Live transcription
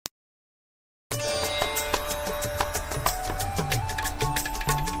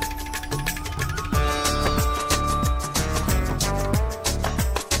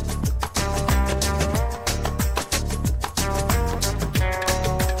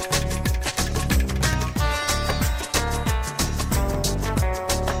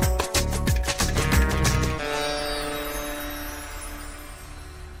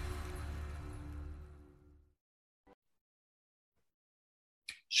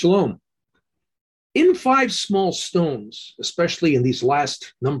Shalom. In Five Small Stones, especially in these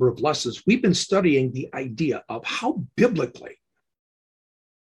last number of lessons, we've been studying the idea of how biblically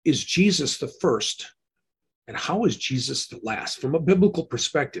is Jesus the first and how is Jesus the last from a biblical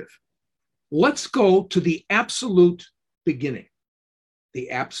perspective. Let's go to the absolute beginning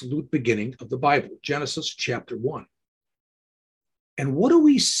of the Bible, Genesis chapter 1. And what do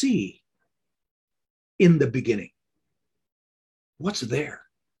we see in the beginning? What's there?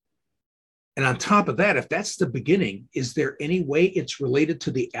 And on top of that, if that's the beginning, is there any way it's related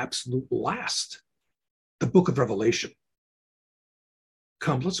to the absolute last, the book of Revelation?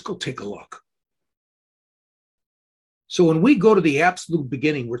 Come, let's go take a look. So when we go to the absolute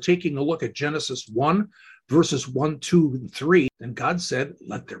beginning, we're taking a look at Genesis 1, verses 1, 2, and 3. And God said,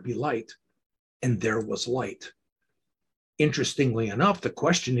 let there be light. And there was light. Interestingly enough, the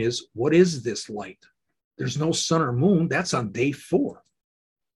question is, what is this light? There's no sun or moon. That's on day 4.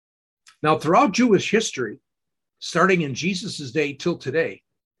 Now, throughout Jewish history, starting in Jesus' day till today,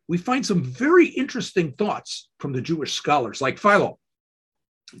 we find some very interesting thoughts from the Jewish scholars, like Philo,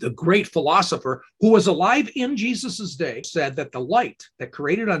 the great philosopher who was alive in Jesus' day, said that the light that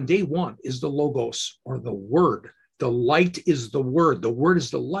created on day 1 is the Logos, or the Word. The light is the Word. The Word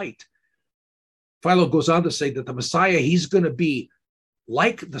is the light. Philo goes on to say that the Messiah, he's going to be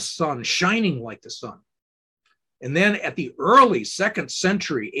like the sun, shining like the sun. And then at the early 2nd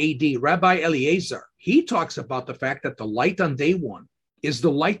century AD, Rabbi Eliezer, he talks about the fact that the light on day 1 is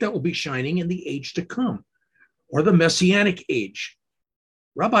the light that will be shining in the age to come, or the Messianic age.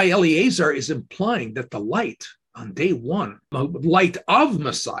 Rabbi Eliezer is implying that the light on day 1, the light of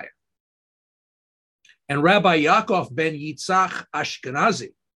Messiah. And Rabbi Yaakov ben Yitzhak Ashkenazi,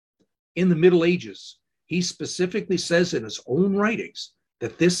 in the Middle Ages, he specifically says in his own writings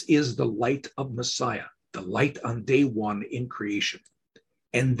that this is the light of Messiah, the light on day 1 in creation.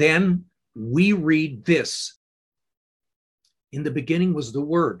 And then we read this. In the beginning was the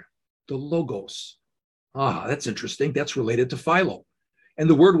Word, the Logos. That's interesting. That's related to Philo. And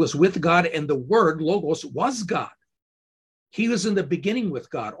the Word was with God, and the Word, Logos, was God. He was in the beginning with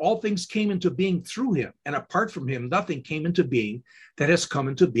God. All things came into being through him, and apart from him, nothing came into being that has come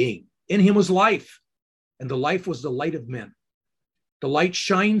into being. In him was life, and the life was the light of men. The light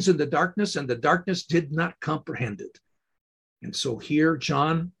shines in the darkness, and the darkness did not comprehend it. And so here,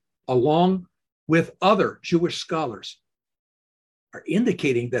 John, along with other Jewish scholars, are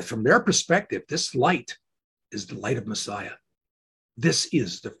indicating that from their perspective, this light is the light of Messiah. This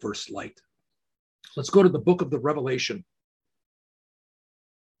is the first light. Let's go to the book of the Revelation.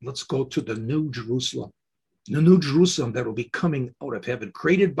 Let's go to the New Jerusalem. The New Jerusalem that will be coming out of heaven,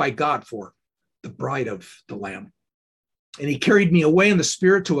 created by God for the bride of the Lamb. And he carried me away in the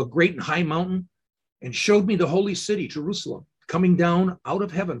spirit to a great and high mountain and showed me the holy city, Jerusalem, coming down out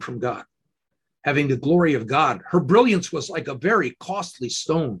of heaven from God, having the glory of God. Her brilliance was like a very costly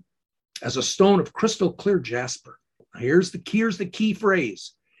stone, as a stone of crystal clear jasper. Here's the key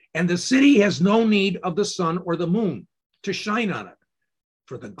phrase. And the city has no need of the sun or the moon to shine on it,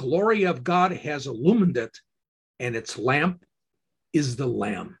 for the glory of God has illumined it, and its lamp is the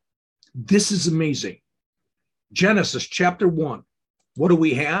Lamb. This is amazing. Genesis chapter 1. What do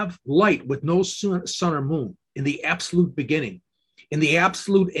we have? Light with no sun or moon in the absolute beginning. In the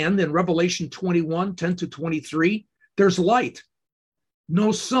absolute end, in Revelation 21, 10 to 23, there's light,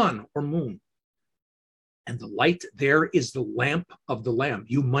 no sun or moon. And the light there is the lamp of the Lamb.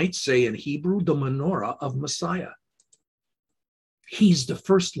 You might say in Hebrew, the menorah of Messiah. He's the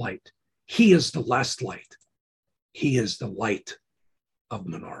first light. He is the last light. He is the light of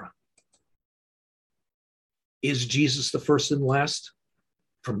menorah. Is Jesus the first and last?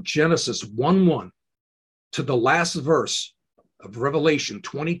 From Genesis 1:1 to the last verse of Revelation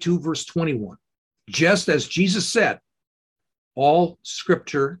 22, verse 21, just as Jesus said, all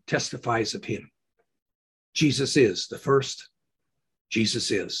scripture testifies of him. Jesus is the first. Jesus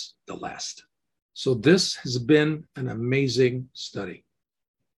is the last. So this has been an amazing study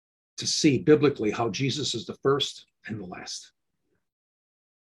to see biblically how Jesus is the first and the last.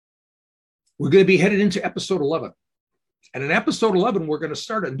 We're going to be headed into episode 11. And in episode 11, we're going to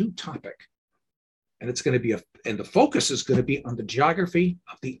start a new topic. And it's going to be and the focus is going to be on the geography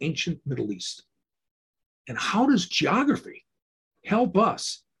of the ancient Middle East. And how does geography help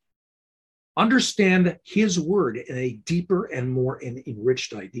us understand his word in a deeper and more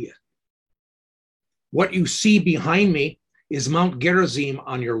enriched idea? What you see behind me is Mount Gerizim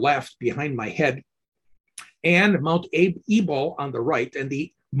on your left, behind my head, and Mount Ebal on the right, and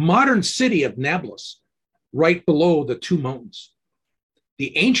the modern city of Nablus right below the two mountains.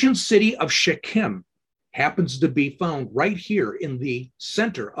 The ancient city of Shechem happens to be found right here in the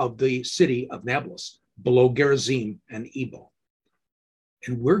center of the city of Nablus, below Gerizim and Ebal.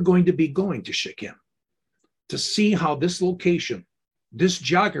 And we're going to be going to Shechem to see how this location, this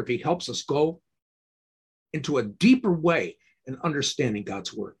geography helps us go into a deeper way in understanding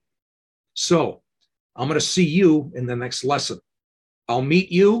God's word. So I'm going to see you in the next lesson. I'll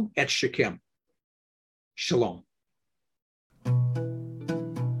meet you at Shechem. Shalom.